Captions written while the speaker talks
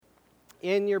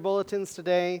In your bulletins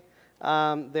today,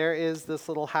 there is this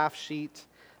little half sheet.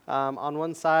 On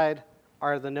one side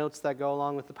are the notes that go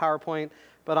along with the PowerPoint,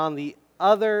 but on the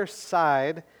other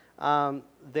side,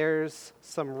 there's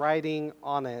some writing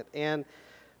on it. And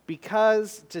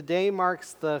because today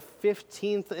marks the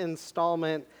 15th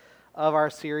installment of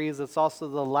our series, it's also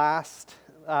the last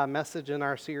message in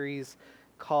our series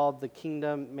called the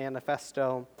Kingdom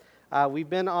Manifesto. We've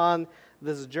been on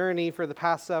this journey for the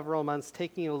past several months,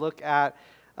 taking a look at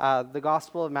the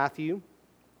Gospel of Matthew.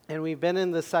 And we've been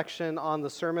in this section on the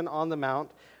Sermon on the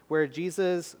Mount, where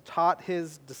Jesus taught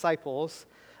his disciples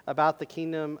about the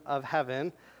kingdom of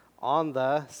heaven on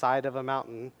the side of a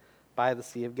mountain by the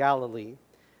Sea of Galilee.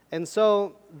 And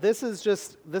so this is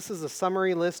a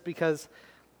summary list because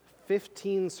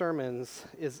 15 sermons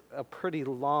is a pretty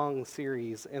long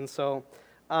series. And so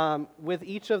with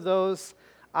each of those,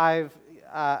 I've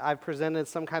presented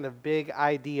some kind of big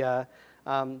idea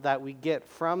that we get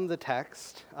from the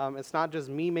text. It's not just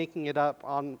me making it up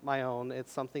on my own.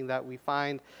 It's something that we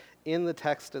find in the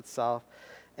text itself.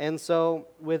 And so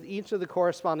with each of the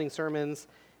corresponding sermons,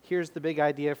 here's the big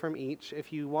idea from each.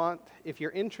 If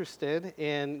you're interested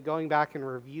in going back and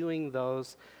reviewing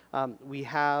those, we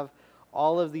have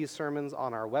all of these sermons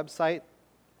on our website,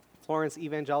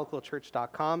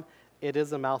 FlorenceEvangelicalChurch.com. It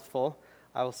is a mouthful,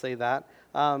 I will say that.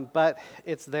 But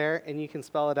it's there, and you can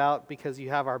spell it out because you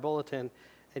have our bulletin,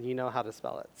 and you know how to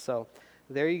spell it. So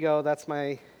there you go. That's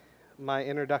my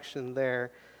introduction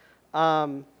there.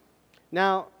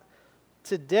 Now,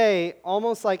 today,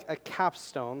 almost like a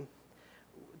capstone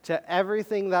to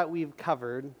everything that we've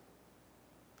covered,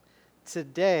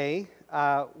 today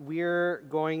we're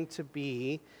going to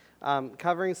be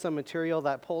covering some material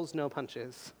that pulls no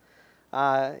punches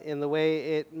in the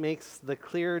way it makes the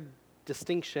clear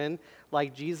distinction,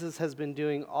 like Jesus has been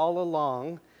doing all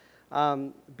along,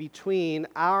 between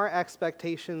our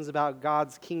expectations about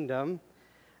God's kingdom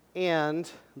and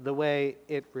the way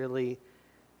it really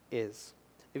is.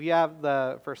 If you have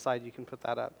the first slide, you can put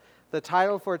that up. The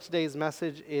title for today's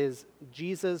message is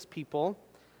Jesus People,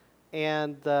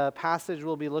 and the passage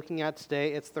we'll be looking at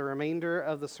today, it's the remainder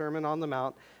of the Sermon on the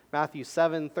Mount, Matthew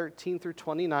 7:13 through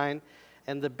 29.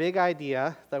 And the big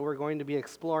idea that we're going to be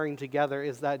exploring together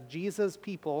is that Jesus'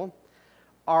 people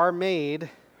are made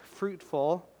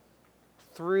fruitful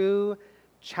through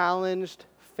challenged,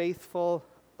 faithful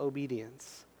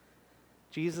obedience.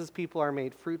 Jesus' people are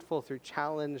made fruitful through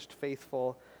challenged,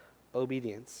 faithful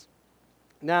obedience.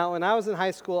 Now, when I was in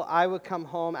high school, I would come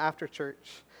home after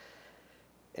church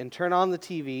and turn on the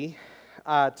TV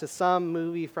to some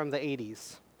movie from the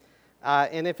 80s.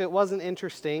 And if it wasn't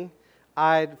interesting,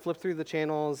 I'd flip through the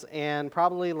channels and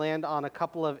probably land on a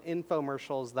couple of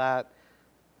infomercials that,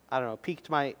 piqued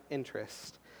my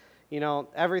interest.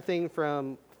 Everything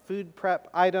from food prep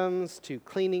items to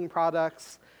cleaning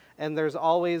products, and there's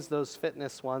always those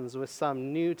fitness ones with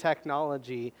some new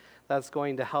technology that's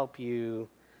going to help you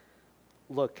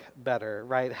look better,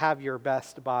 right? Have your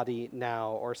best body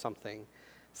now or something,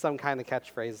 some kind of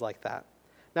catchphrase like that.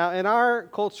 Now, in our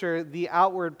culture, the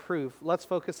outward proof, let's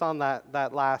focus on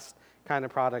that last kind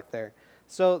of product there.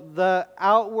 So the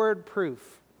outward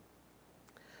proof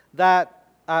that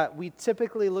we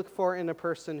typically look for in a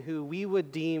person who we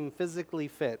would deem physically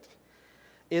fit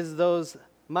is those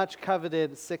much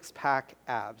coveted six-pack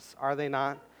abs, are they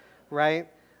not? Right?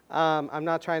 I'm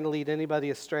not trying to lead anybody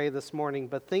astray this morning,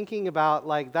 but thinking about,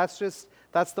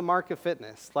 that's the mark of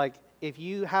fitness. Like, if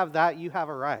you have that, you have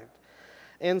arrived.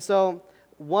 And so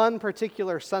one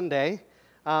particular Sunday,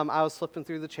 I was flipping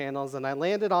through the channels, and I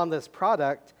landed on this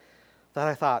product that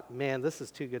I thought, man, this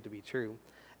is too good to be true.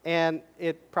 And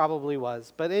it probably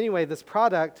was. But anyway, this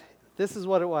product, this is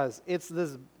what it was. It's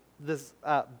this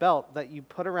belt that you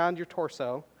put around your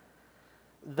torso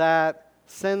that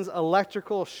sends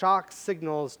electrical shock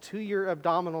signals to your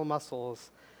abdominal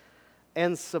muscles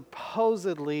and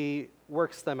supposedly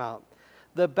works them out.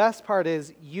 The best part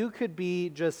is you could be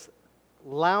just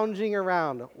lounging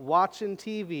around, watching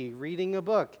TV, reading a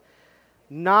book,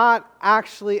 not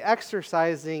actually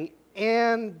exercising,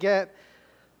 and get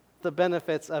the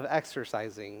benefits of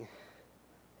exercising.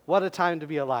 What a time to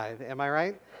be alive, am I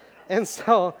right? And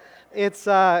so it's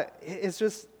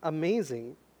just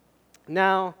amazing.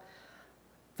 Now,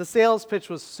 the sales pitch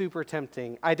was super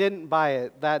tempting. I didn't buy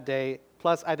it that day.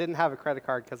 Plus, I didn't have a credit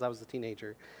card because I was a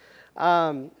teenager.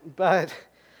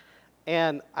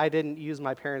 And I didn't use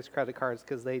my parents' credit cards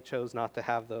because they chose not to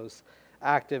have those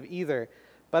active either.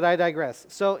 But I digress.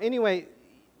 So anyway,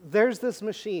 there's this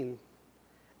machine.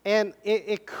 And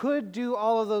it could do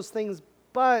all of those things,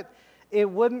 but it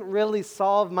wouldn't really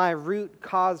solve my root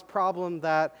cause problem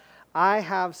that I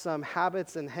have some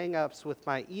habits and hang-ups with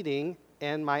my eating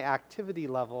and my activity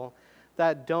level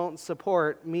that don't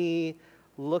support me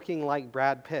looking like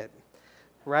Brad Pitt,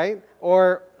 right?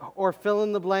 Or fill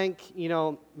in the blank,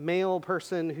 male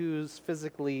person who's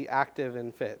physically active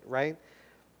and fit, right?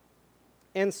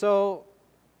 And so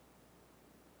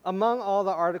among all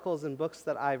the articles and books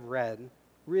that I've read,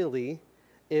 really,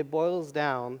 it boils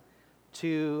down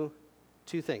to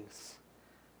two things: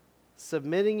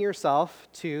 submitting yourself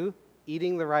to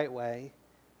eating the right way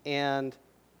and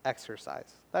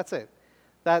exercise. That's it.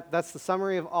 That's the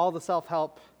summary of all the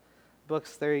self-help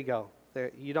books. There you go.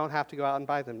 You don't have to go out and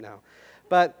buy them now.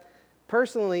 But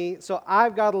personally, so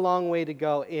I've got a long way to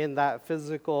go in that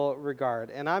physical regard.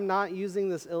 And I'm not using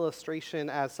this illustration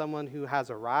as someone who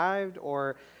has arrived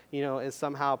or, is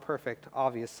somehow perfect,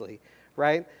 obviously,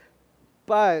 right?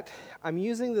 But I'm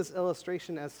using this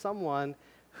illustration as someone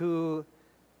who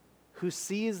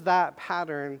sees that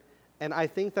pattern, and I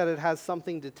think that it has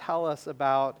something to tell us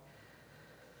about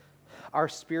our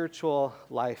spiritual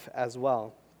life as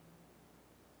well.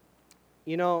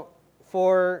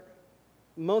 For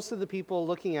most of the people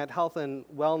looking at health and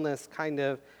wellness kind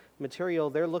of material,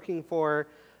 they're looking for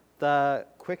the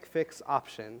quick fix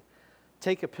option.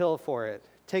 Take a pill for it,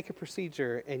 take a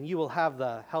procedure, and you will have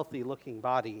the healthy looking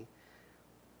body.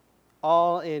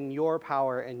 All in your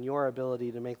power and your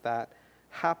ability to make that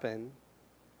happen.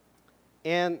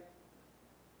 And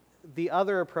the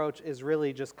other approach is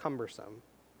really just cumbersome.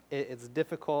 It's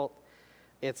difficult.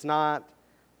 It's not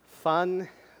fun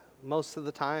most of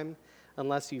the time,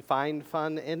 unless you find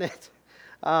fun in it.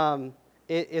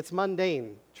 It's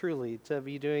mundane, truly, to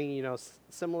be doing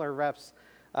similar reps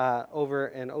over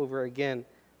and over again.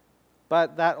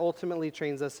 But that ultimately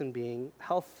trains us in being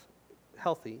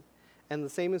healthy. And the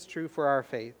same is true for our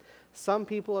faith. Some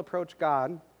people approach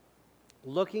God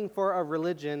looking for a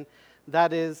religion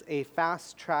that is a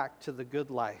fast track to the good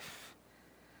life.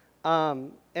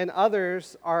 And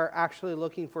others are actually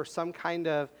looking for some kind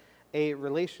of a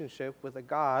relationship with a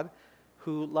God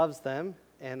who loves them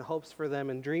and hopes for them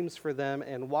and dreams for them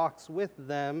and walks with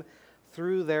them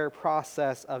through their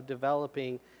process of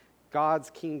developing God's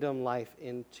kingdom life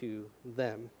into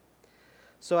them.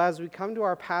 So as we come to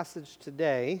our passage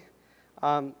today,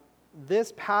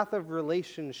 this path of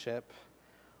relationship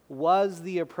was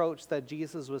the approach that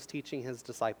Jesus was teaching his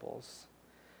disciples,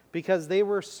 because they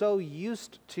were so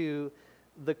used to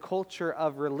the culture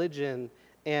of religion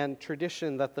and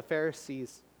tradition that the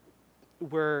Pharisees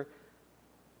were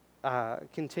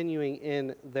continuing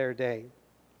in their day.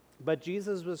 But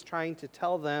Jesus was trying to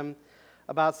tell them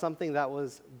about something that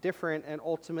was different and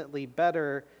ultimately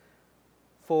better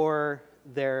for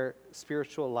their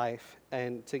spiritual life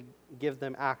and to give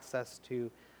them access to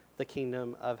the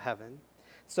kingdom of heaven.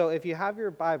 So if you have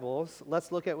your Bibles,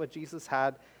 let's look at what Jesus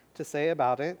had to say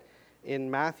about it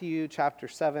in Matthew chapter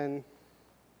 7.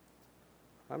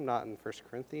 I'm not in 1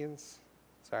 Corinthians.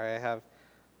 Sorry, I have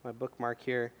my bookmark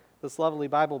here. This lovely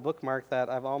Bible bookmark that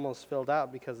I've almost filled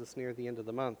out because it's near the end of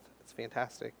the month. It's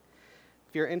fantastic.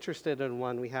 If you're interested in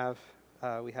one, we have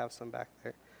some back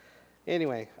there.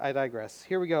 Anyway, I digress.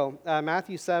 Here we go.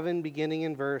 Matthew 7, beginning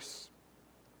in verse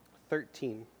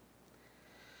 13.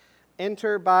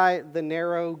 Enter by the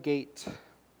narrow gate,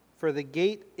 for the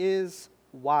gate is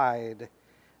wide,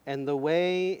 and the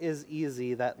way is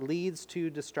easy that leads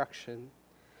to destruction,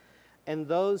 and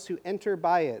those who enter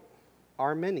by it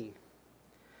are many.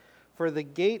 For the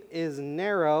gate is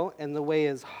narrow, and the way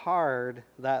is hard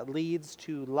that leads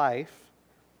to life,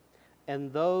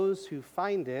 and those who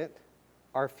find it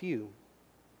are few.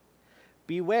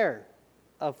 Beware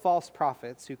of false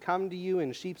prophets who come to you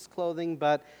in sheep's clothing,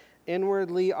 but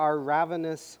inwardly are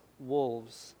ravenous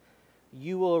wolves.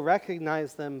 You will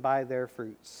recognize them by their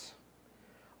fruits.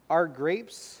 Are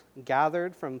grapes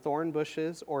gathered from thorn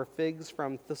bushes or figs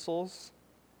from thistles?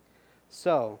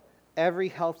 So, every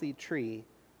healthy tree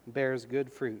bears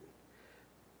good fruit,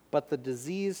 but the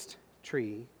diseased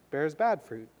tree bears bad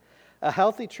fruit. A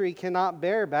healthy tree cannot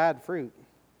bear bad fruit,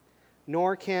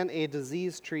 nor can a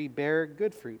diseased tree bear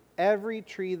good fruit. Every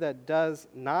tree that does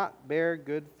not bear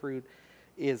good fruit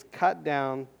is cut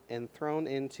down and thrown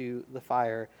into the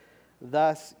fire.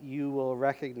 Thus you will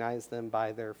recognize them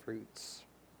by their fruits.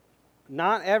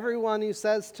 Not everyone who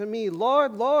says to me,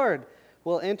 Lord, Lord,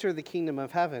 will enter the kingdom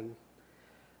of heaven,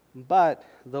 but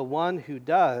the one who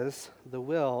does the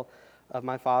will of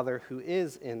my Father who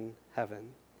is in heaven.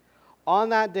 On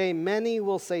that day, many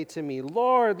will say to me,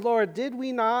 Lord, Lord, did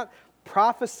we not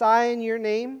prophesy in your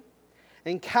name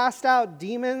and cast out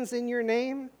demons in your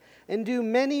name and do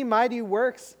many mighty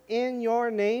works in your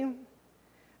name?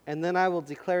 And then I will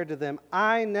declare to them,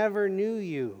 I never knew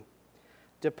you.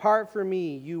 Depart from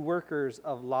me, you workers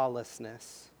of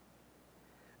lawlessness.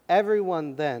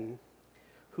 Everyone then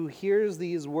who hears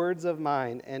these words of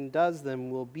mine and does them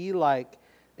will be like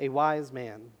a wise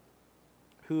man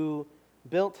who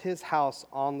built his house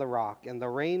on the rock, and the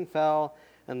rain fell,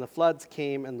 and the floods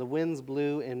came, and the winds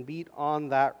blew and beat on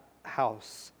that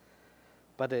house.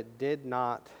 But it did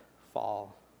not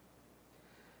fall,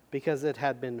 because it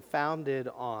had been founded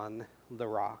on the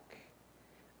rock.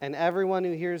 And everyone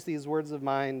who hears these words of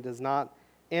mine does not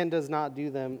do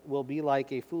them will be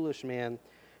like a foolish man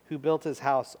who built his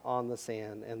house on the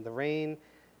sand. And the rain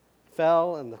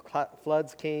fell, and the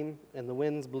floods came, and the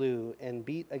winds blew and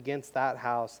beat against that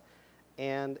house,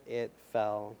 and it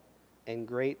fell, and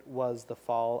great was the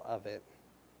fall of it.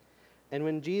 And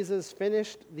when Jesus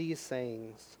finished these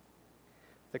sayings,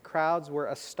 the crowds were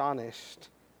astonished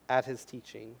at his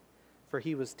teaching, for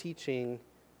he was teaching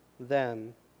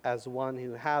them as one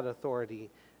who had authority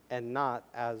and not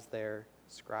as their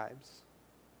scribes.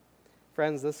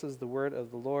 Friends, this is the word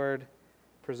of the Lord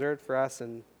preserved for us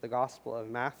in the Gospel of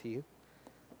Matthew.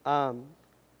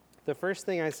 The first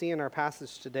thing I see in our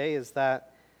passage today is that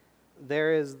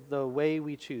there is the way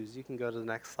we choose. You can go to the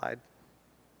next slide.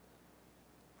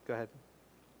 Go ahead.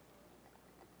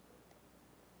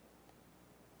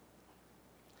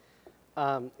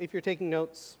 If you're taking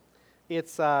notes,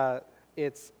 it's the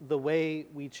way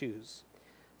we choose.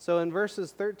 So in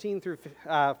verses 13 through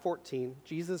 14,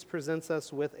 Jesus presents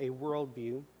us with a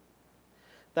worldview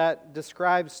that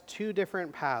describes two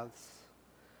different paths.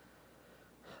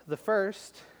 The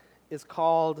first is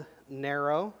called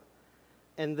narrow,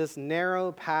 and this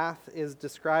narrow path is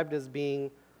described as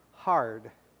being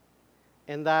hard,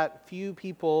 and that few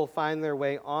people find their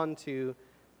way onto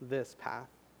this path.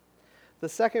 The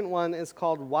second one is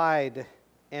called wide,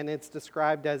 and it's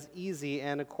described as easy,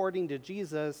 and according to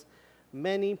Jesus,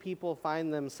 many people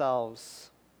find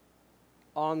themselves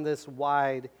on this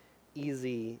wide,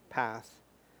 easy path.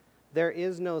 There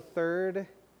is no third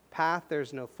path,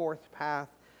 there's no fourth path,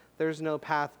 there's no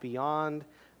path beyond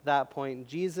that point.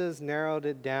 Jesus narrowed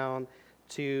it down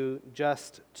to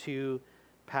just two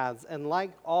paths. And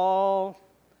like all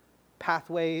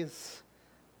pathways,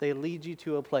 they lead you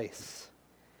to a place.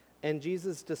 And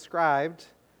Jesus described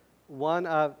one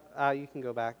of, you can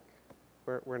go back,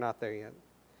 we're not there yet.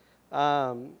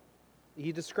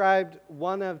 He described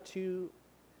one of two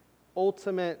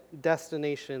ultimate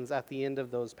destinations at the end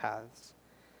of those paths.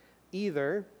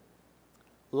 Either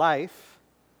life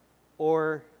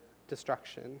or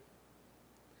destruction.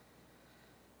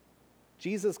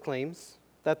 Jesus claims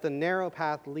that the narrow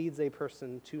path leads a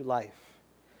person to life,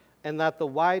 and that the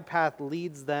wide path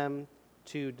leads them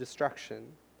to destruction.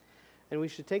 And we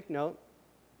should take note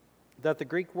that the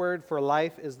Greek word for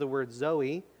life is the word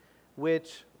zoe,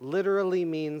 which literally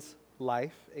means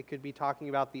life. It could be talking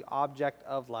about the object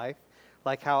of life,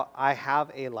 like how I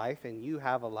have a life and you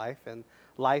have a life, and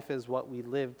life is what we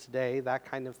live today, that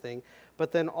kind of thing.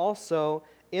 But then also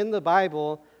in the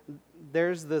Bible,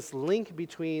 there's this link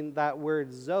between that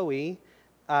word zoe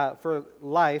for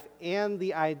life and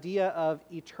the idea of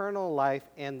eternal life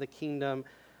and the kingdom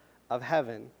of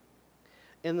heaven.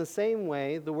 In the same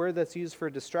way, the word that's used for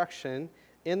destruction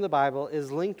in the Bible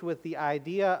is linked with the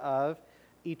idea of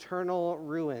eternal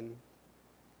ruin,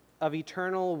 of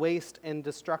eternal waste and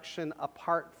destruction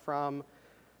apart from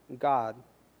God,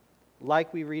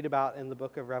 like we read about in the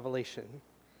book of Revelation.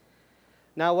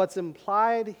 Now, what's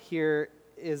implied here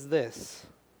is this,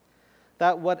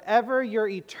 that whatever your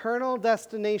eternal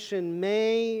destination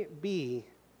may be,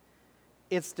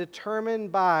 it's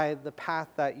determined by the path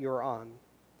that you're on.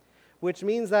 Which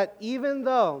means that even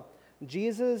though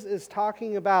Jesus is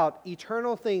talking about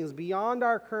eternal things beyond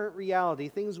our current reality,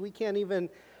 things we can't even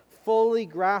fully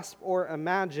grasp or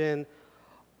imagine,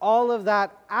 all of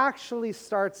that actually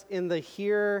starts in the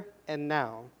here and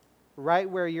now, right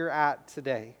where you're at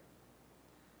today.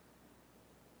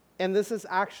 And this is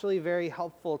actually very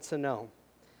helpful to know,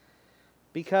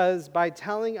 because by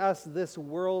telling us this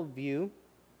worldview,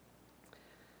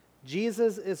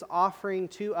 Jesus is offering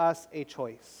to us a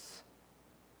choice.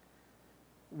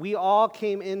 We all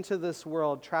came into this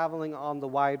world traveling on the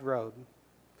wide road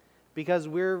because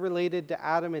we're related to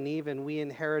Adam and Eve, and we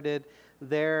inherited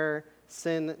their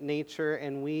sin nature,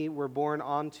 and we were born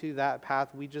onto that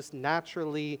path. We just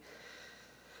naturally,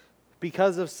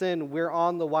 because of sin, we're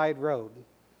on the wide road.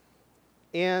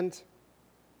 And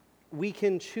we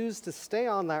can choose to stay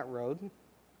on that road,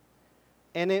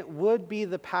 and it would be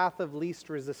the path of least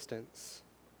resistance.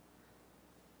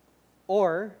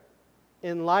 Or,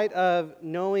 in light of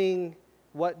knowing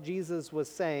what Jesus was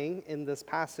saying in this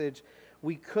passage,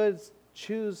 we could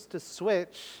choose to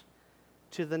switch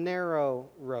to the narrow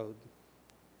road.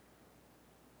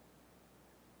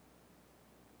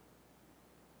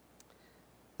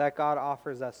 That God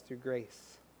offers us through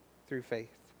grace, through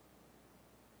faith.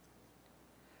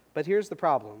 But here's the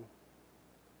problem.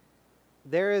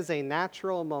 There is a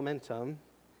natural momentum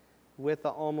with the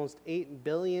almost 8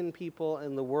 billion people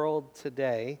in the world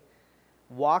today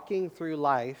walking through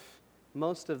life,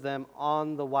 most of them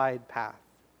on the wide path.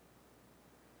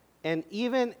 And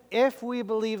even if we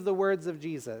believe the words of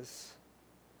Jesus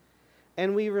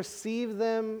and we receive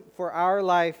them for our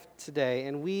life today,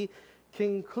 and we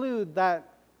conclude that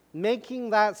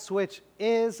making that switch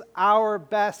is our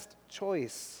best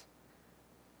choice,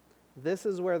 this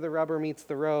is where the rubber meets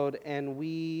the road, and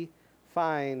we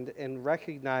find and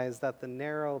recognize that the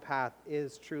narrow path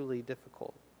is truly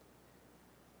difficult.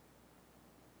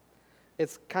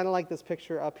 It's kind of like this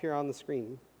picture up here on the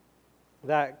screen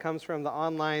that comes from the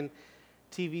online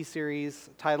TV series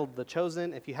titled The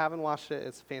Chosen. If you haven't watched it,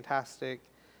 it's fantastic.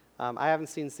 I haven't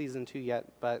seen season 2 yet,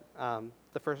 but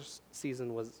the first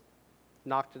season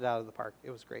knocked it out of the park.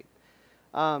 It was great.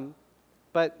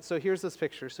 But so here's this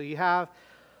picture. So you have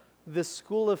this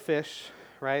school of fish,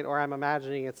 right? Or I'm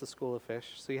imagining it's a school of fish.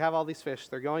 So you have all these fish.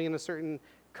 They're going in a certain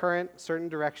current, certain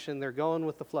direction. They're going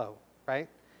with the flow, right?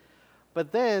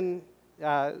 But then,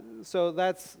 so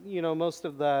that's, most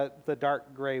of the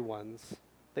dark gray ones.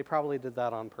 They probably did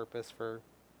that on purpose for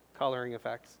coloring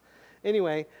effects.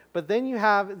 Anyway, but then you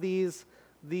have these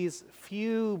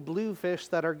few blue fish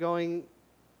that are going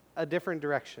a different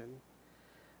direction.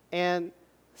 And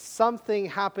something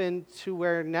happened to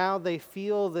where now they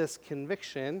feel this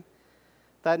conviction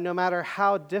that no matter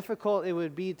how difficult it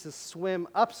would be to swim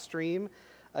upstream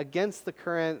against the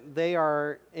current, they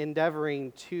are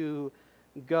endeavoring to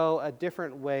go a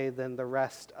different way than the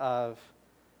rest of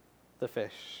the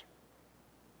fish.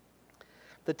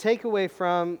 The takeaway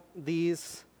from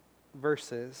these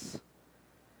verses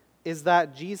is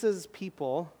that Jesus'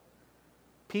 people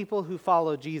who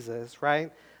follow Jesus,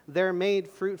 right? They're made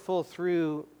fruitful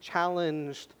through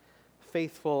challenged,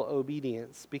 faithful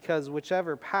obedience, because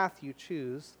whichever path you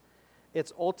choose,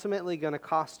 it's ultimately going to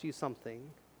cost you something.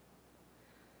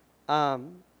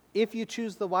 If you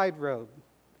choose the wide road,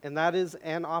 and that is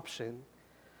an option,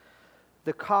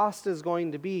 the cost is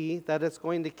going to be that it's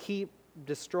going to keep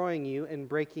destroying you and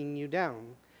breaking you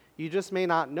down. You just may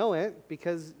not know it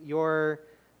because you're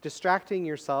distracting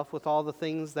yourself with all the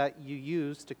things that you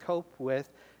use to cope with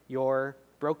your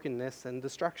brokenness and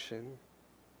destruction.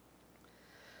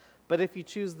 But if you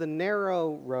choose the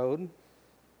narrow road,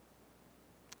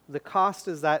 the cost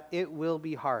is that it will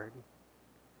be hard.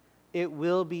 It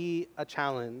will be a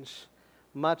challenge,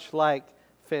 much like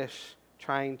fish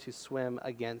trying to swim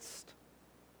against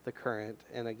the current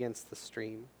and against the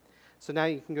stream. So now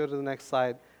you can go to the next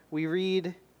slide. We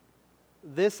read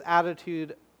this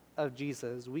attitude of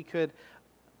Jesus. We could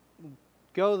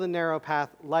go the narrow path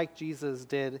like Jesus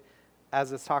did,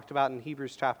 as it's talked about in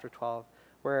Hebrews chapter 12,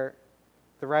 where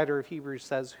the writer of Hebrews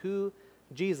says,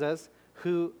 Jesus,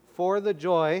 who for the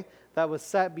joy that was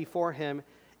set before him,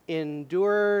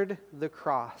 endured the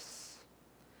cross,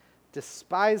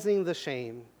 despising the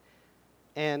shame,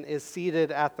 and is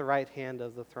seated at the right hand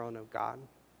of the throne of God.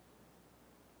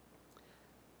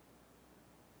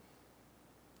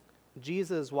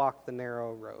 Jesus walked the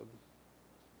narrow road.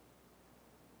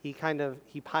 He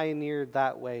pioneered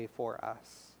that way for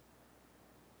us.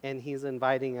 And he's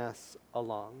inviting us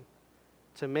along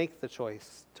to make the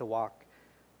choice to walk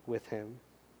with him.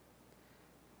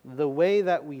 The way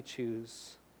that we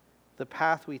choose, the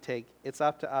path we take, it's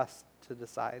up to us to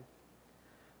decide.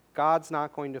 God's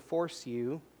not going to force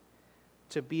you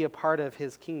to be a part of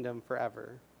his kingdom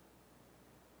forever.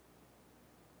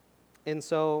 And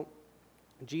so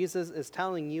Jesus is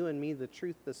telling you and me the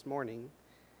truth this morning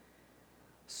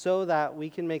so that we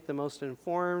can make the most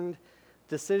informed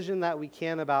decision that we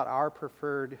can about our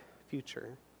preferred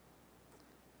future.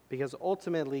 Because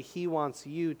ultimately, he wants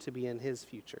you to be in his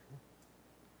future.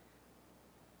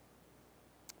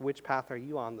 Which path are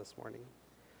you on this morning?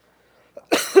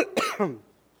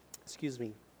 Excuse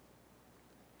me.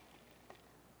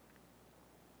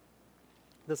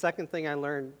 The second thing I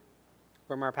learned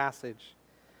from our passage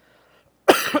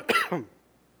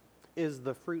is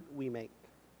the fruit we make.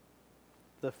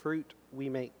 The fruit we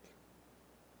make.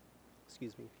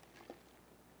 Excuse me.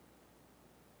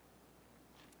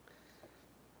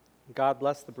 God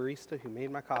bless the barista who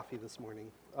made my coffee this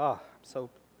morning. Oh, I'm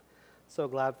so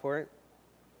glad for it.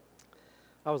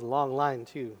 That was a long line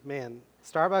too. Man,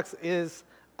 Starbucks is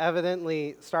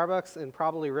evidently, and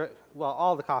probably,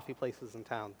 all the coffee places in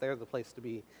town, they're the place to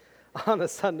be on a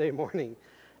Sunday morning.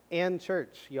 And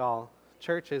church, y'all.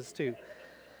 Church is too.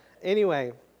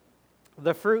 Anyway,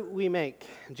 the fruit we make.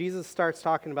 Jesus starts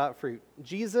talking about fruit.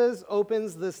 Jesus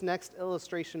opens this next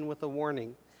illustration with a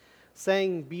warning,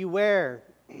 saying, "Beware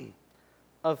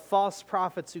of false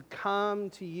prophets who come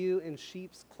to you in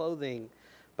sheep's clothing,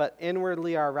 but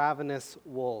inwardly are ravenous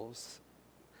wolves."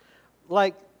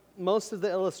 Like most of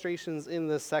the illustrations in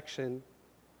this section,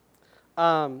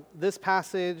 this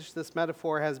passage, this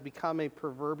metaphor has become a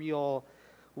proverbial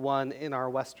one in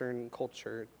our Western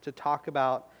culture to talk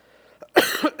about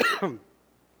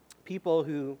people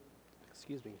who,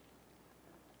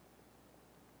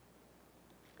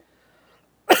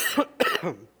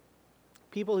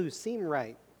 people who seem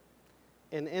right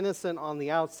and innocent on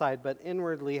the outside, but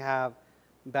inwardly have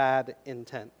bad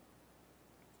intent.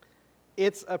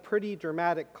 It's a pretty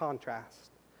dramatic contrast.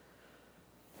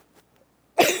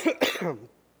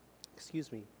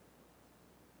 Excuse me.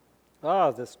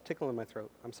 Oh, this tickle in my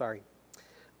throat. I'm sorry.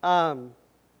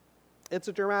 It's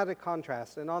a dramatic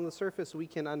contrast, and on the surface we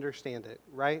can understand it,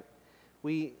 right?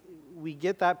 We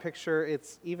get that picture.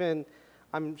 It's even,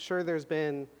 I'm sure there's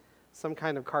been some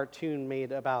kind of cartoon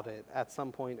made about it at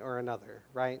some point or another,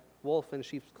 right? Wolf in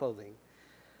sheep's clothing.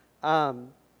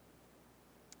 But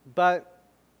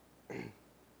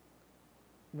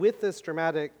with this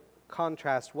dramatic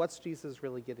contrast, what's Jesus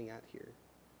really getting at here?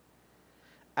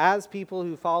 As people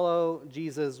who follow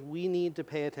Jesus, we need to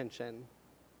pay attention,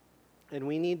 and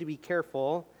we need to be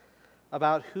careful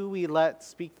about who we let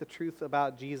speak the truth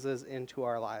about Jesus into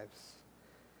our lives.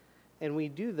 And we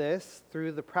do this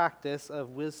through the practice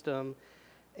of wisdom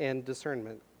and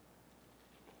discernment.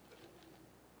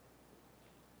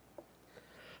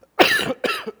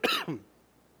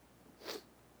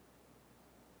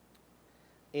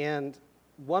 And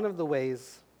one of the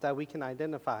ways that we can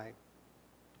identify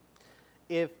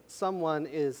if someone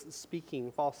is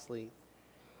speaking falsely.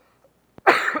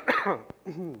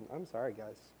 I'm sorry,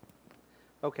 guys.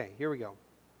 Okay, here we go.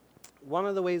 One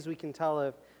of the ways we can tell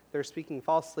if they're speaking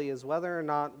falsely is whether or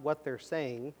not what they're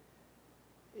saying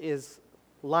is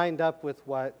lined up with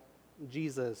what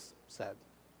Jesus said,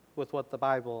 with what the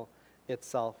Bible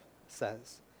itself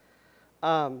says.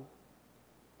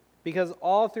 Because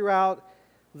all throughout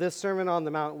this Sermon on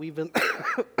the Mount, we've been,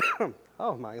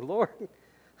 oh my Lord,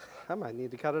 I might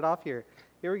need to cut it off here.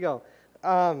 Here we go.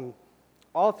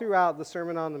 All throughout the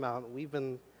Sermon on the Mount, we've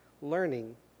been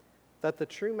learning that the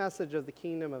true message of the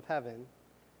kingdom of heaven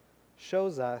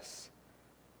shows us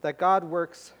that God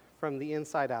works from the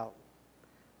inside out,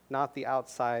 not the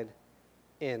outside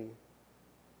in.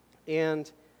 And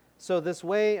so this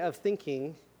way of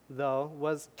thinking, though,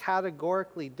 was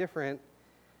categorically different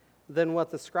than what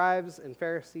the scribes and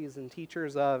Pharisees and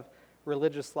teachers of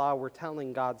religious law were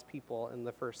telling God's people in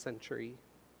the first century.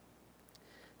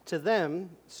 To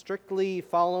them, strictly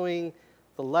following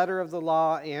the letter of the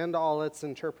law and all its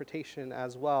interpretation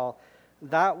as well,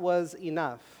 that was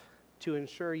enough to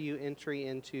ensure you entry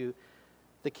into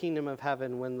the kingdom of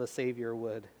heaven when the Savior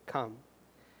would come.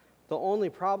 The only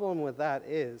problem with that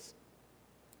is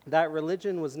that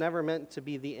religion was never meant to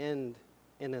be the end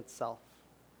in itself.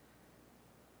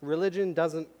 Religion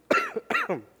doesn't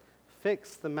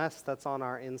fix the mess that's on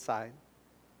our inside.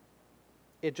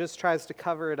 It just tries to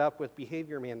cover it up with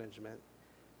behavior management,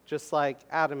 just like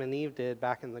Adam and Eve did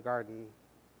back in the garden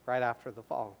right after the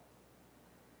fall.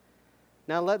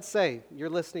 Now let's say you're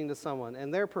listening to someone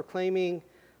and they're proclaiming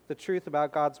the truth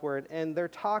about God's word, and their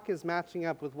talk is matching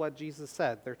up with what Jesus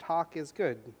said. Their talk is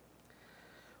good.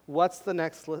 What's the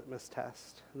next litmus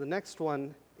test? The next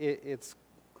one, it's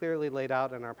clearly laid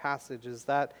out in our passage, is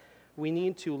that we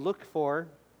need to look for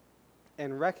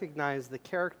and recognize the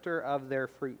character of their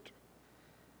fruit,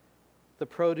 the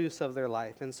produce of their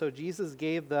life. And so Jesus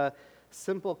gave the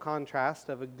simple contrast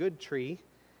of a good tree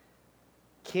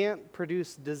can't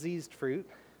produce diseased fruit,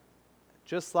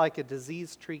 just like a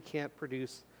diseased tree can't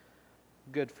produce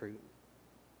good fruit.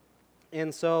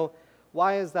 And so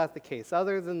why is that the case?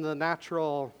 Other than the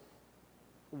natural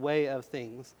way of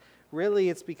things, really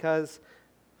it's because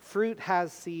fruit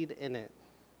has seed in it.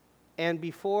 And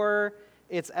before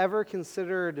it's ever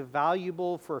considered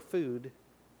valuable for food,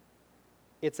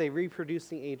 it's a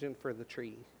reproducing agent for the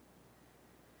tree.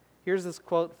 Here's this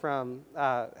quote from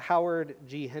Howard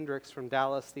G. Hendricks from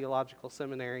Dallas Theological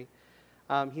Seminary.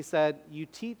 He said, "You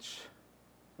teach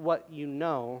what you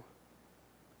know,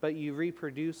 but you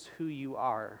reproduce who you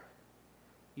are."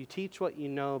 You teach what you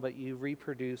know, but you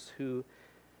reproduce who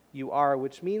you are,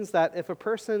 which means that if a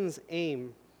person's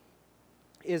aim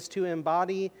is to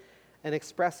embody and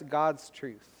express God's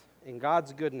truth and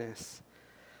God's goodness,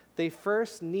 they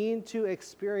first need to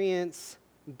experience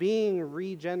being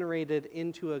regenerated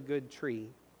into a good tree,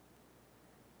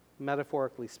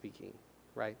 metaphorically speaking,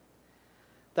 right?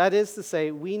 That is to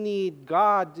say, we need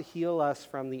God to heal us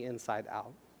from the inside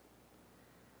out.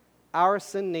 Our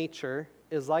sin nature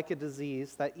is like a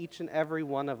disease that each and every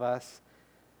one of us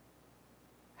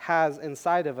has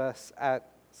inside of us at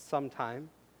some time,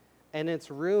 and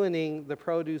it's ruining the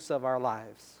produce of our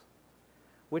lives,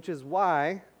 which is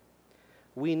why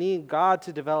we need God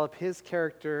to develop his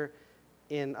character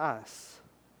in us.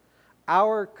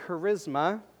 Our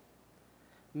charisma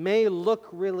may look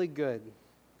really good,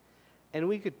 and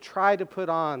we could try to put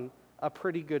on a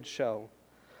pretty good show.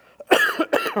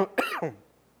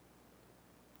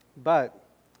 But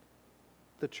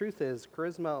the truth is,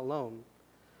 charisma alone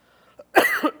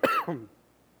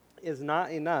is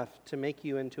not enough to make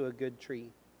you into a good tree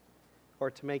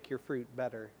or to make your fruit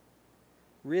better.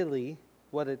 Really,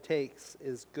 what it takes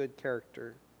is good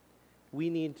character. We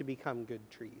need to become good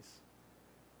trees.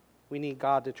 We need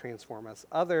God to transform us.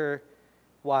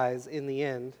 Otherwise, in the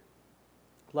end,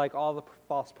 like all the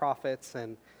false prophets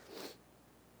and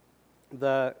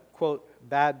the, quote,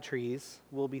 bad trees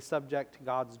will be subject to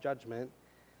God's judgment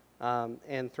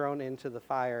and thrown into the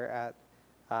fire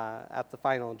at the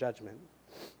final judgment.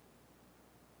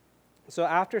 So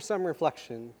after some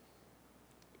reflection,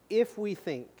 if we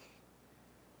think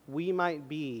we might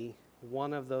be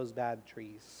one of those bad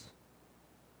trees,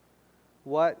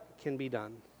 what can be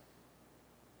done?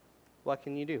 What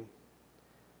can you do?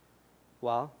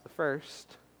 Well, the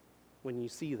first, when you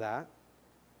see that,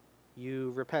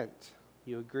 you repent.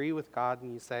 You agree with God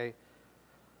and you say,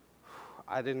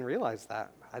 I didn't realize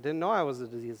that. I didn't know I was a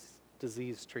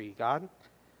disease tree, God.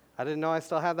 I didn't know I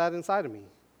still had that inside of me.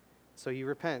 So you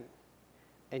repent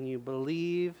and you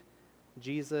believe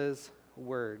Jesus'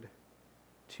 word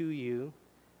to you,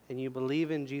 and you believe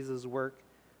in Jesus' work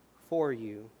for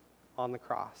you on the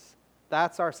cross.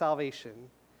 That's our salvation.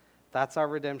 That's our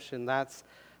redemption. That's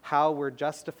how we're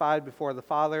justified before the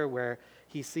Father, where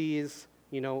he sees,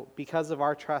 because of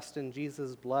our trust in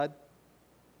Jesus' blood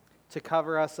to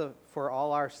cover us for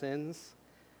all our sins.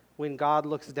 When God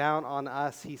looks down on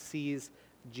us, he sees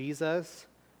Jesus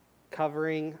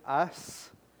covering us.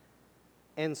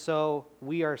 And so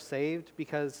we are saved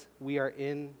because we are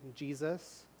in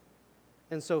Jesus.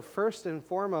 And so first and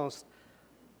foremost,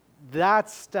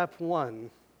 that's step one.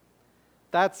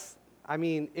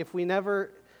 If we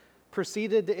never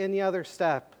proceeded to any other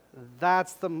step,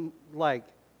 that's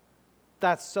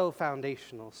so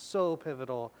foundational, so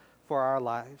pivotal for our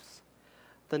lives.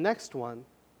 The next one,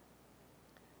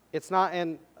 it's not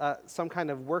in some kind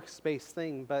of workspace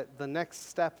thing, but the next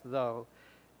step, though,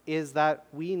 is that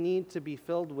we need to be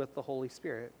filled with the Holy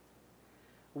Spirit.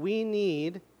 We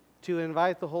need to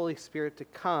invite the Holy Spirit to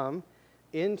come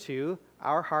into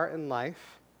our heart and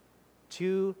life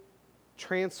to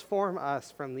transform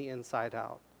us from the inside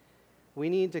out. We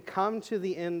need to come to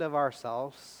the end of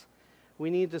ourselves. We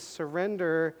need to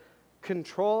surrender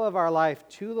control of our life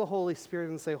to the Holy Spirit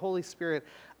and say, Holy Spirit,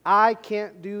 I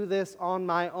can't do this on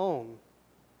my own.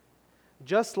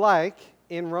 Just like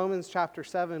in Romans chapter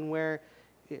 7, where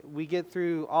we get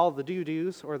through all the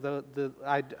do-dos, or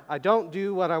I don't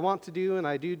do what I want to do, and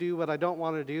I do what I don't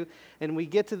want to do. And we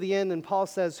get to the end, and Paul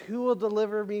says, who will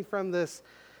deliver me from this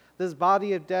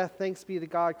body of death? Thanks be to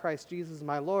God, Christ Jesus,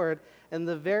 my Lord. And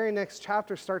the very next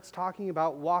chapter starts talking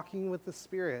about walking with the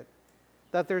Spirit,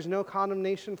 that there's no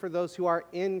condemnation for those who are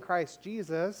in Christ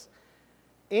Jesus,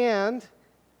 and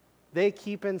they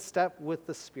keep in step with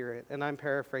the Spirit. And I'm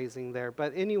paraphrasing there.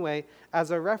 But anyway,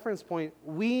 as a reference point,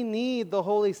 we need the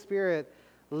Holy Spirit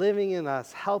living in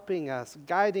us, helping us,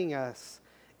 guiding us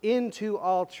into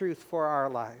all truth for our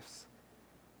lives,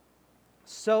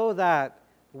 so that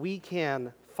we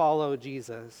can follow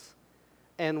Jesus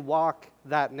and walk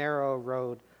that narrow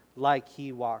road like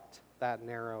he walked that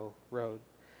narrow road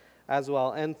as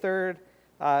well. And third,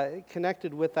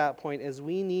 connected with that point, is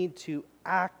we need to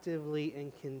actively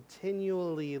and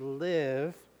continually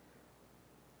live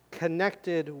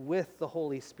connected with the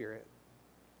Holy Spirit.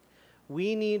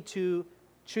 We need to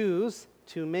choose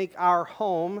to make our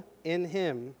home in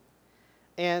him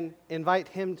and invite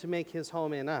him to make his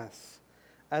home in us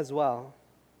as well.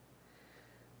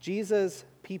 Jesus'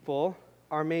 people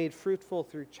are made fruitful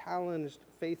through challenged,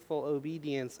 faithful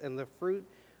obedience, and the fruit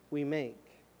we make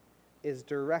is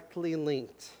directly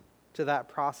linked to that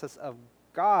process of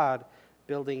God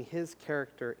building his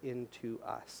character into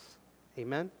us.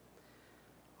 Amen?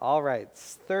 All right,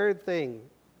 third thing,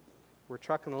 we're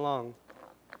trucking along.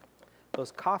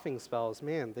 Those coughing spells,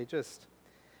 man,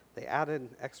 they added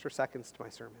extra seconds to my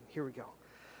sermon. Here we go.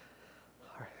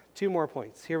 All right, 2 more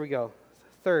points. Here we go.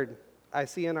 Third, I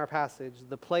see in our passage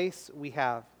the place we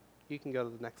have. You can go to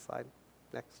the next slide.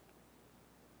 Next.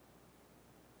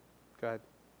 Go ahead.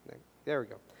 Next. There we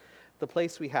go. The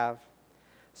place we have.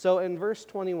 So in verse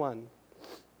 21,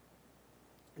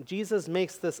 Jesus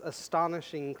makes this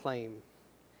astonishing claim.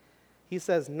 He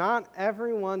says, "Not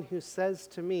everyone who says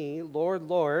to me, 'Lord,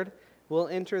 Lord,' will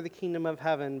enter the kingdom of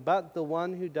heaven, but the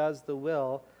one who does the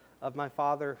will of my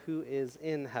Father who is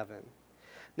in heaven."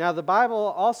 Now, the Bible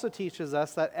also teaches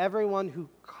us that everyone who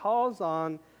calls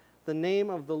on the name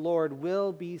of the Lord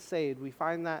will be saved. We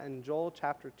find that in Joel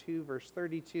chapter 2, verse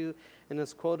 32, and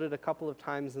it's quoted a couple of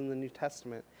times in the New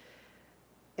Testament.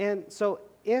 And so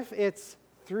if it's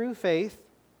through faith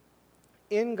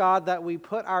in God that we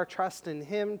put our trust in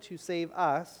Him to save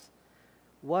us,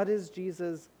 what is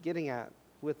Jesus getting at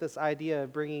with this idea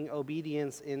of bringing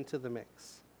obedience into the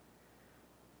mix?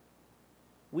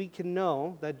 We can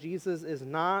know that Jesus is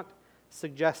not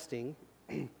suggesting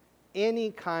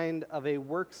any kind of a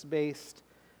works-based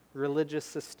religious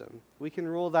system. We can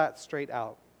rule that straight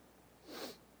out.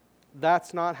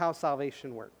 That's not how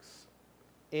salvation works.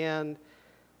 And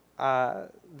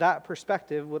that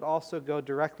perspective would also go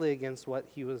directly against what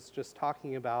he was just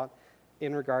talking about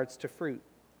in regards to fruit.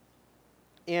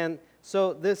 And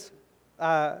so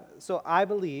so I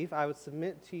believe, I would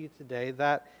submit to you today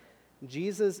that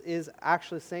Jesus is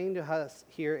actually saying to us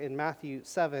here in Matthew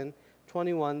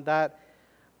 7:21 that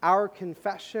our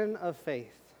confession of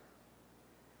faith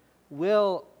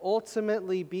will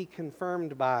ultimately be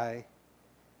confirmed by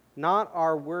not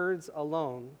our words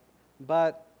alone,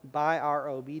 but by our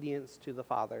obedience to the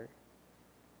Father.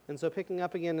 And so picking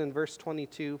up again in verse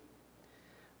 22,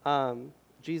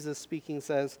 Jesus speaking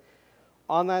says,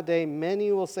 "On that day,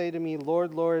 many will say to me,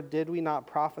 'Lord, Lord, did we not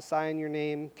prophesy in your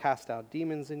name, cast out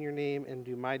demons in your name, and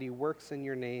do mighty works in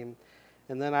your name?'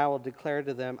 And then I will declare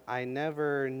to them, 'I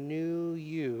never knew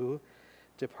you.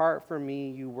 Depart from me,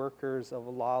 you workers of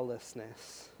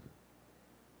lawlessness.'"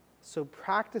 So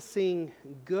practicing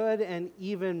good and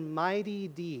even mighty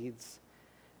deeds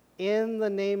in the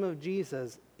name of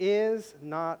Jesus is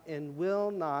not and will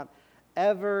not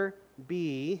ever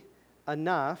be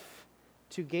enough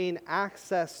to gain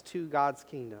access to God's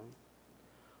kingdom.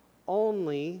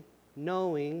 Only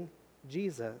knowing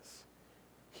Jesus.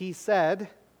 He said,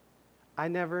 "I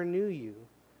never knew you."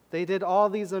 They did all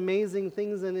these amazing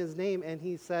things in his name, and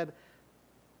he said,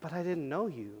 "But I didn't know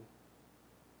you."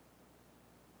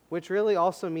 Which really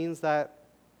also means that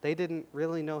they didn't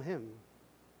really know him.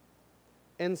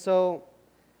 And so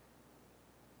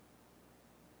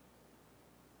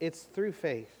it's through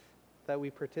faith that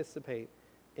we participate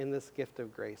in this gift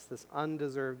of grace, this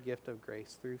undeserved gift of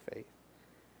grace through faith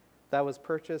that was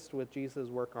purchased with Jesus'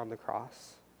 work on the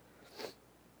cross.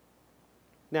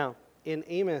 Now, in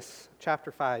Amos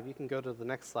chapter 5, you can go to the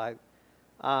next slide,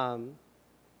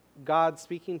 God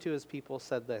speaking to his people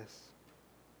said this,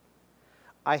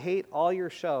 "I hate all your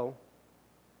show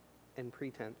and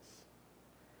pretense,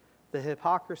 the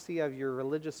hypocrisy of your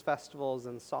religious festivals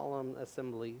and solemn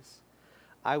assemblies.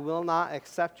 I will not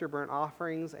accept your burnt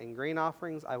offerings and grain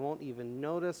offerings. I won't even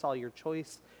notice all your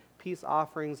choice peace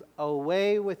offerings.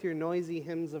 Away with your noisy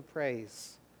hymns of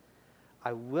praise.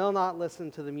 I will not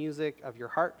listen to the music of your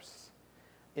harps.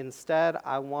 Instead,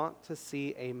 I want to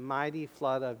see a mighty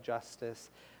flood of justice,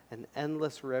 an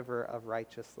endless river of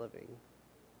righteous living."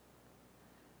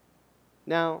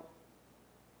 Now,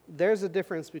 there's a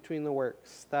difference between the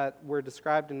works that were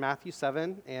described in Matthew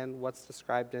 7 and what's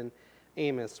described in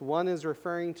Amos. One is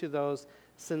referring to those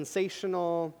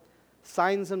sensational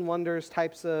signs and wonders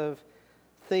types of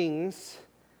things,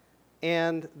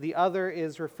 and the other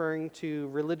is referring to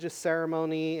religious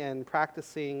ceremony and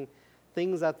practicing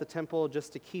things at the temple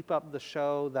just to keep up the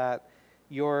show that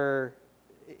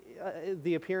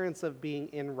the appearance of being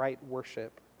in right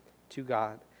worship to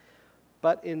God.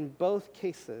 But in both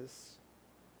cases,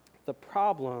 the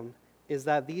problem is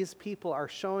that these people are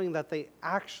showing that they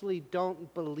actually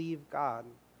don't believe God,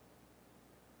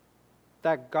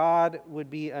 that God would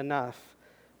be enough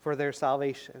for their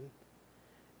salvation.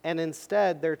 And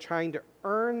instead, they're trying to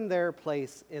earn their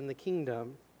place in the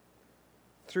kingdom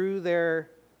through their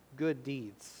good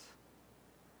deeds.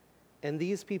 And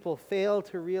these people fail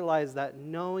to realize that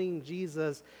knowing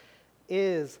Jesus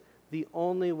is the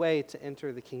only way to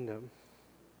enter the kingdom.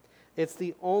 It's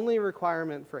the only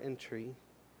requirement for entry.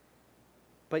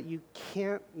 But you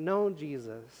can't know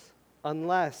Jesus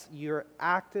unless you're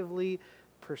actively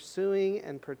pursuing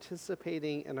and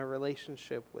participating in a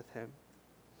relationship with him.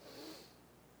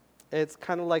 It's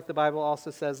kind of like the Bible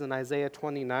also says in Isaiah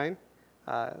 29,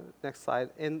 next slide,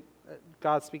 and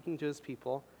God speaking to his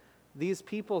people, "These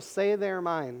people say they're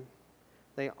mine.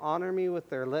 They honor me with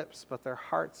their lips, but their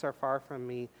hearts are far from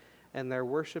me, and their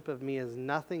worship of me is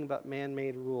nothing but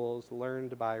man-made rules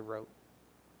learned by rote."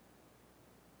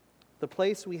 The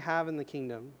place we have in the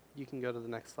kingdom, you can go to the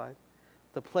next slide.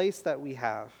 The place that we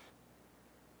have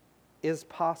is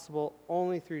possible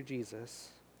only through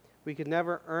Jesus. We could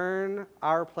never earn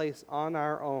our place on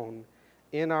our own,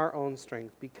 in our own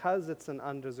strength, because it's an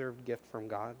undeserved gift from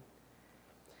God.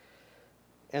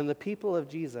 And the people of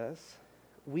Jesus,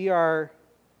 we are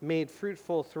made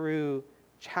fruitful through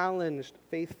challenged,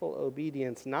 faithful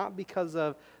obedience, not because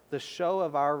of the show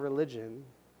of our religion,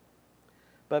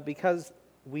 but because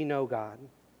we know God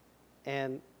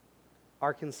and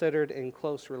are considered in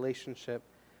close relationship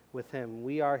with Him.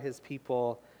 We are His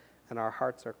people, and our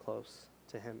hearts are close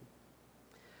to Him.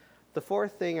 The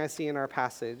fourth thing I see in our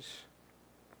passage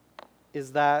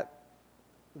is that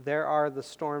there are the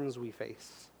storms we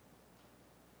face.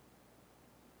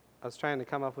 I was trying to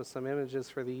come up with some images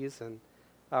for these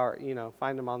or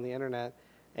find them on the internet,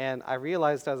 and I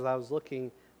realized as I was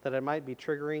looking that it might be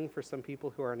triggering for some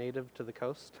people who are native to the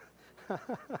coast.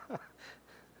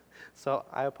 So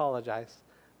I apologize.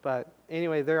 But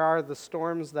anyway, there are the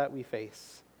storms that we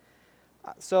face.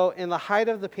 So in the height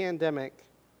of the pandemic,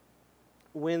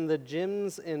 when the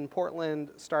gyms in Portland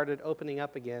started opening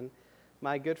up again,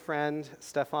 my good friend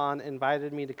Stefan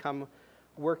invited me to come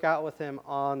work out with him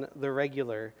on the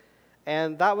regular.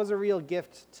 And that was a real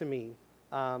gift to me.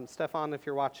 Stefan, if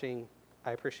you're watching,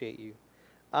 I appreciate you.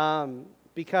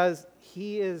 Because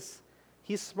he's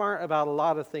smart about a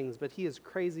lot of things, but he is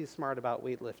crazy smart about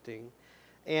weightlifting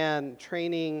and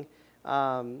training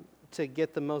to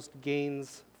get the most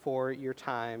gains for your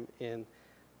time in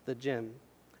the gym.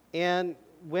 And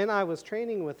when I was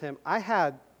training with him, I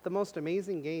had the most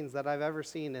amazing gains that I've ever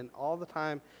seen in all the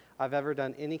time I've ever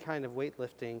done any kind of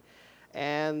weightlifting.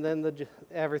 And then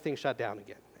everything shut down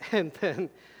again. And then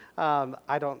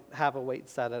I don't have a weight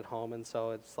set at home, and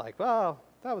so it's like, well,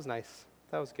 that was nice.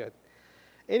 That was good.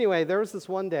 Anyway, there was this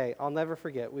one day, I'll never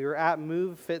forget. We were at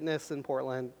Move Fitness in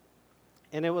Portland,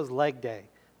 and it was leg day.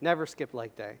 Never skip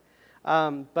leg day.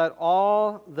 But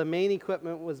all the main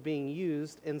equipment was being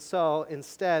used, and so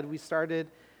instead we started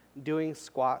doing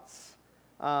squats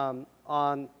on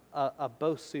a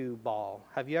Bosu ball.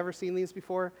 Have you ever seen these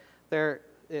before?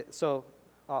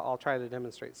 I'll try to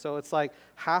demonstrate. So it's like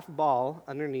half ball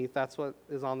underneath, that's what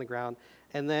is on the ground,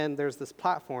 and then there's this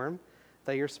platform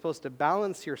that you're supposed to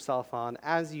balance yourself on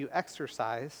as you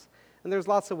exercise, and there's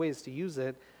lots of ways to use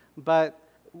it, but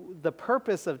the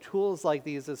purpose of tools like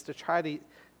these is to try to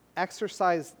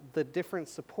exercise the different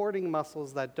supporting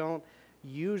muscles that don't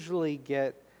usually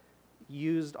get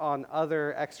used on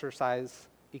other exercise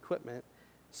equipment,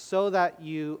 so that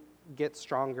you get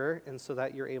stronger and so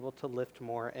that you're able to lift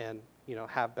more and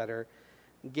have better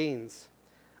gains.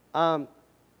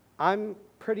 I'm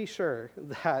pretty sure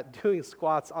that doing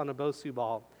squats on a Bosu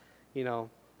ball,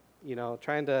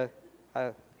 trying to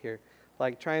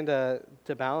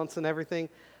balance and everything,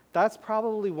 that's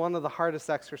probably one of the hardest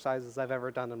exercises I've ever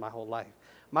done in my whole life.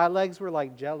 My legs were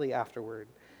like jelly afterward.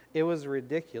 It was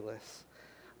ridiculous.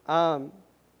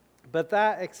 But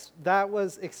that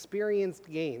was experience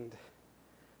gained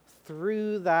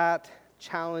through that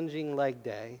challenging leg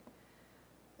day,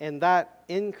 and that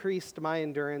increased my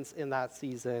endurance in that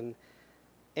season.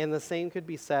 And the same could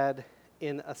be said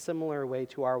in a similar way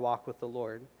to our walk with the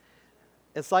Lord.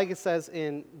 It's like it says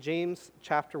in James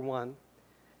chapter 1,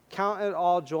 "Count it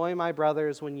all joy, my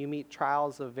brothers, when you meet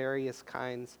trials of various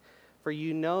kinds, for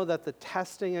you know that the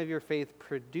testing of your faith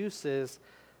produces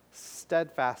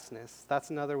steadfastness." That's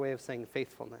another way of saying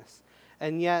faithfulness.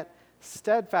 And yet,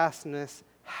 steadfastness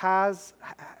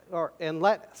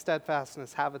let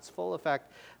steadfastness have its full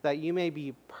effect, that you may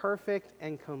be perfect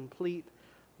and complete,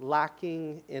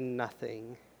 lacking in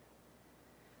nothing.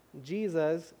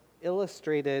 Jesus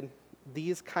illustrated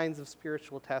these kinds of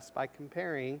spiritual tests by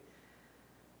comparing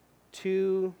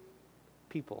two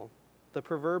people: the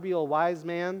proverbial wise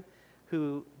man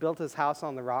who built his house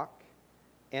on the rock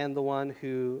and the one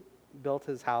who built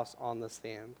his house on the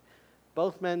sand.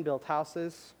 Both men built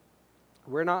houses.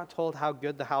 We're not told how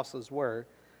good the houses were,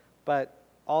 but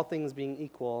all things being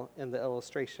equal in the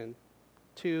illustration,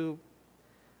 two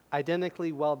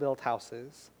identically well-built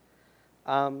houses.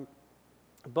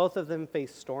 Both of them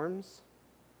faced storms.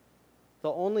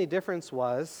 The only difference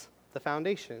was the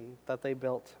foundation that they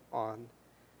built on.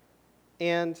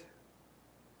 And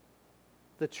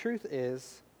the truth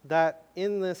is that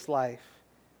in this life,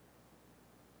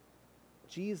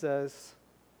 Jesus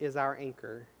is our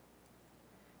anchor,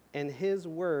 and his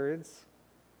words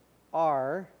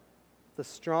are the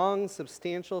strong,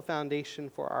 substantial foundation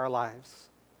for our lives.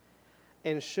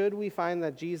 And should we find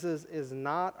that Jesus is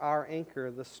not our anchor,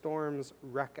 the storms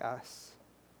wreck us,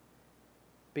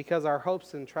 because our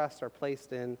hopes and trust are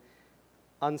placed in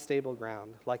unstable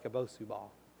ground, like a Bosu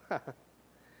ball.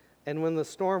 And when the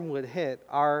storm would hit,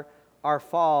 our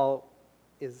fall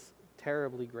is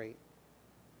terribly great.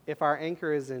 If our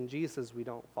anchor is in Jesus, we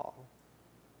don't fall.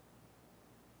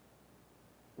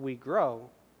 We grow,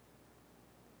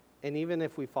 and even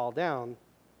if we fall down,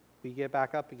 we get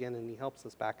back up again, and he helps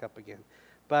us back up again.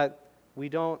 But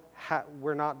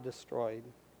we're not destroyed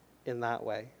in that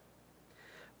way.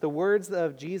 The words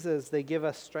of Jesus, they give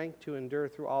us strength to endure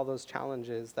through all those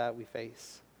challenges that we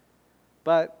face.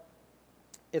 But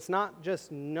it's not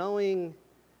just knowing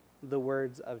the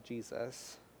words of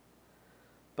Jesus,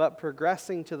 but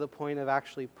progressing to the point of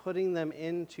actually putting them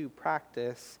into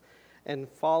practice and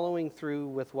following through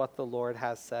with what the Lord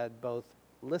has said, both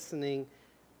listening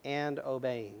and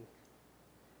obeying.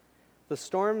 The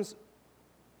storms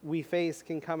we face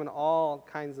can come in all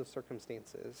kinds of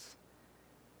circumstances.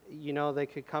 They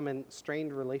could come in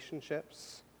strained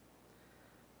relationships,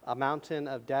 a mountain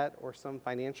of debt or some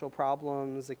financial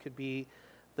problems. It could be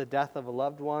the death of a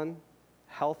loved one,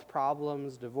 health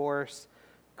problems, divorce,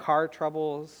 car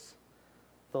troubles,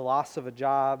 the loss of a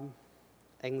job,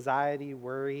 anxiety,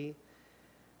 worry.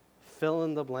 Fill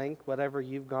in the blank, whatever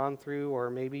you've gone through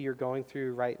or maybe you're going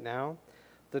through right now.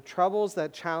 The troubles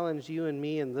that challenge you and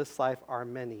me in this life are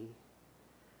many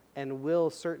and will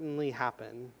certainly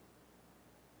happen,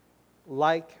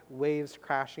 like waves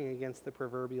crashing against the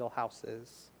proverbial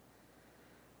houses.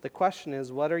 The question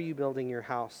is, what are you building your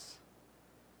house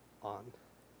on?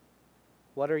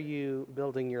 What are you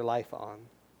building your life on?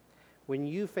 When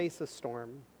you face a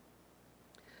storm,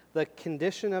 the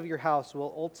condition of your house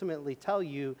will ultimately tell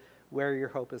you where your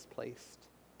hope is placed.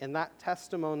 And that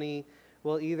testimony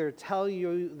will either tell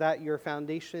you that your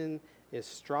foundation is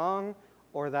strong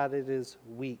or that it is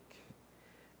weak.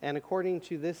 And according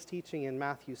to this teaching in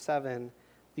Matthew 7,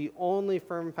 the only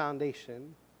firm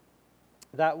foundation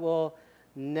that will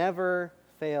never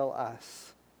fail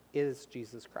us is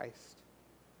Jesus Christ.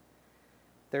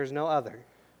 There's no other.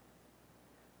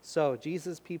 So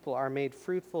Jesus' people are made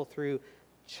fruitful through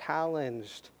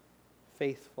challenged,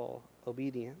 faithful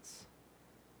obedience.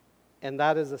 And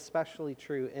that is especially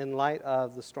true in light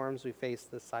of the storms we face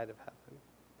this side of heaven.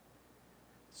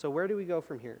 So where do we go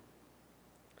from here?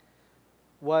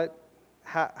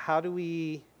 How do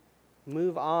we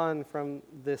move on from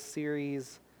this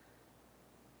series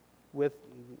with,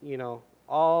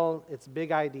 all its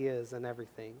big ideas and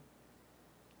everything?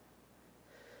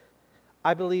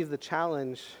 I believe the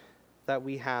challenge that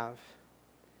we have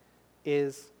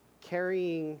is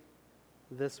carrying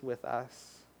this with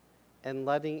us and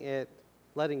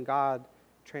letting God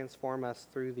transform us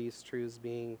through these truths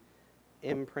being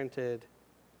imprinted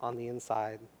on the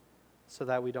inside so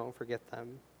that we don't forget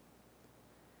them.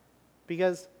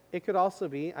 Because it could also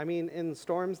be, in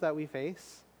storms that we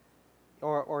face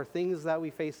or things that we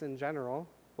face in general,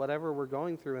 whatever we're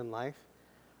going through in life,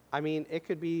 it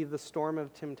could be the storm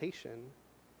of temptation.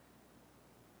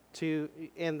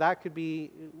 And that could be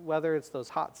whether it's those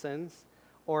hot sins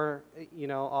or,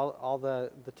 all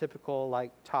the typical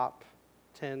top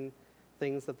 10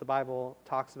 things that the Bible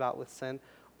talks about with sin.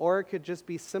 Or it could just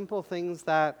be simple things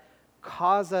that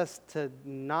cause us to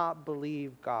not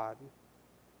believe God.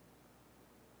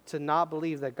 To not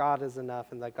believe that God is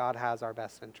enough and that God has our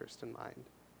best interest in mind.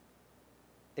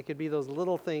 It could be those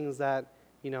little things that,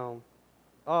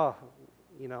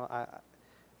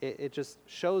 it just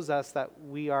shows us that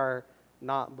we are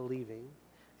not believing.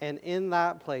 And in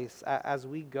that place, as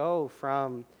we go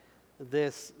from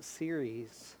this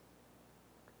series,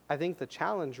 I think the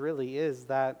challenge really is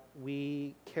that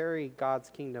we carry God's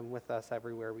kingdom with us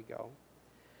everywhere we go,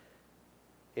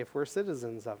 if we're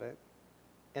citizens of it.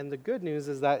 And the good news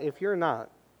is that if you're not,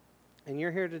 and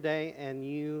you're here today and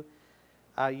you've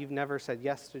never said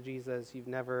yes to Jesus, you've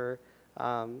never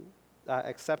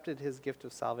accepted his gift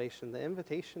of salvation, the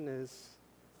invitation is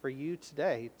for you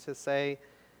today to say,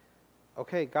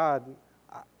 okay, God,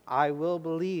 I will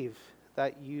believe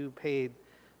that you paid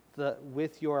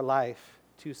with your life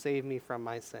to save me from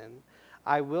my sin.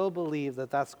 I will believe that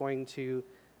that's going to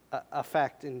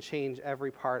affect and change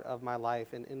every part of my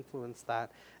life and influence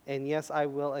that. And yes, I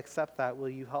will accept that. Will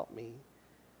you help me?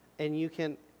 And you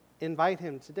can invite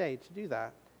him today to do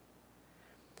that.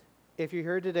 If you're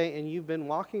here today and you've been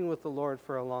walking with the Lord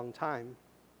for a long time,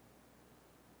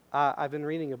 I've been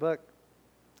reading a book.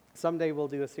 Someday we'll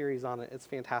do a series on it. It's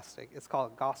fantastic. It's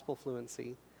called Gospel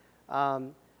Fluency.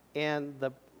 And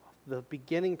the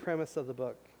beginning premise of the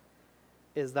book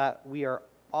is that we are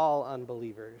all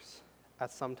unbelievers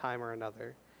at some time or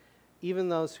another. Even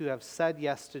those who have said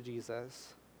yes to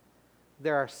Jesus,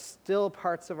 there are still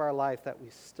parts of our life that we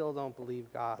still don't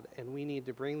believe God, and we need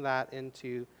to bring that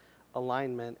into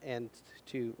alignment and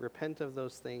to repent of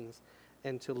those things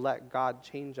and to let God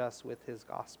change us with his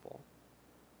gospel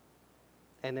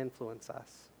and influence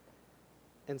us.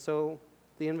 And so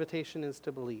the invitation is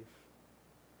to believe.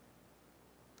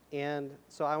 And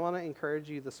so I want to encourage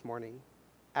you this morning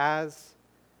as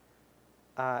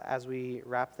we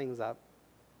wrap things up,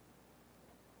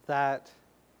 that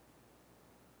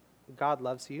God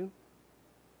loves you,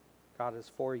 God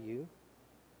is for you,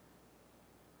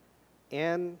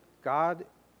 and God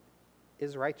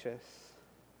is righteous,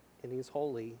 and he's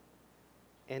holy,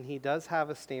 and he does have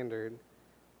a standard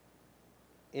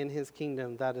in his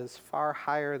kingdom that is far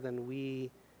higher than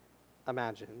we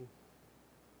imagine,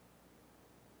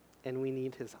 and we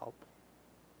need his help.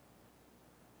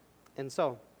 And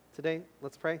so, today,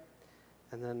 let's pray,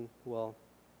 and then we'll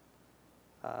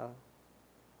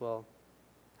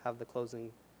have the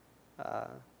closing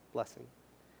blessing.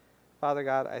 Father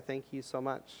God, I thank you so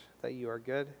much that you are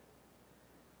good.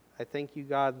 I thank you,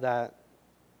 God, that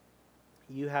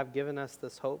you have given us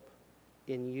this hope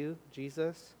in you,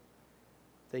 Jesus,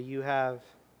 that you have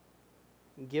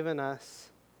given us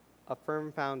a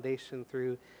firm foundation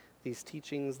through these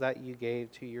teachings that you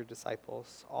gave to your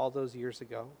disciples all those years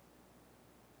ago.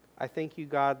 I thank you,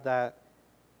 God, that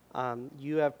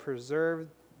you have preserved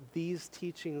these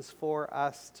teachings for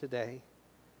us today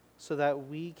so that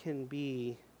we can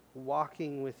be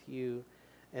walking with you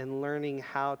and learning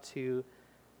how to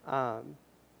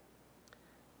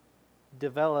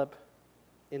develop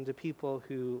into people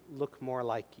who look more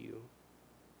like you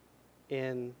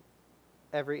in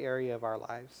every area of our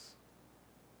lives.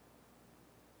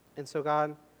 And so,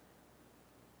 God,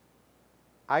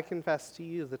 I confess to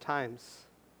you the times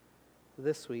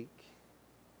this week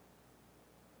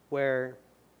where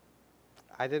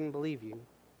I didn't believe you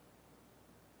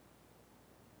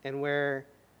and where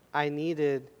I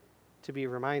needed to be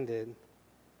reminded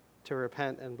to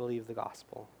repent and believe the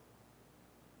gospel.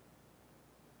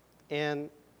 And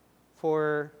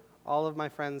for all of my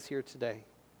friends here today,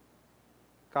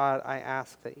 God, I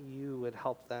ask that you would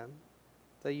help them,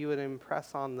 that you would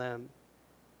impress on them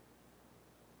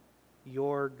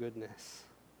your goodness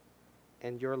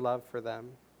and your love for them,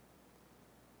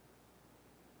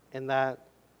 and that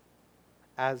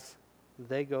as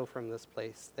they go from this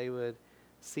place, they would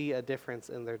see a difference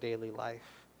in their daily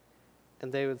life,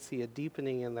 and they would see a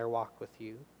deepening in their walk with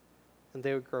you, and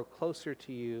they would grow closer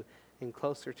to you and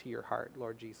closer to your heart,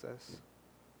 Lord Jesus.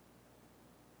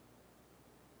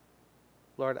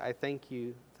 Lord, I thank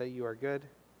you that you are good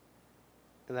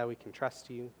and that we can trust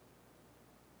you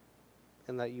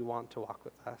and that you want to walk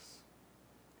with us.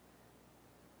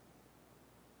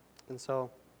 And so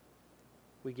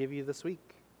we give you this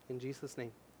week. In Jesus'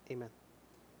 name, amen.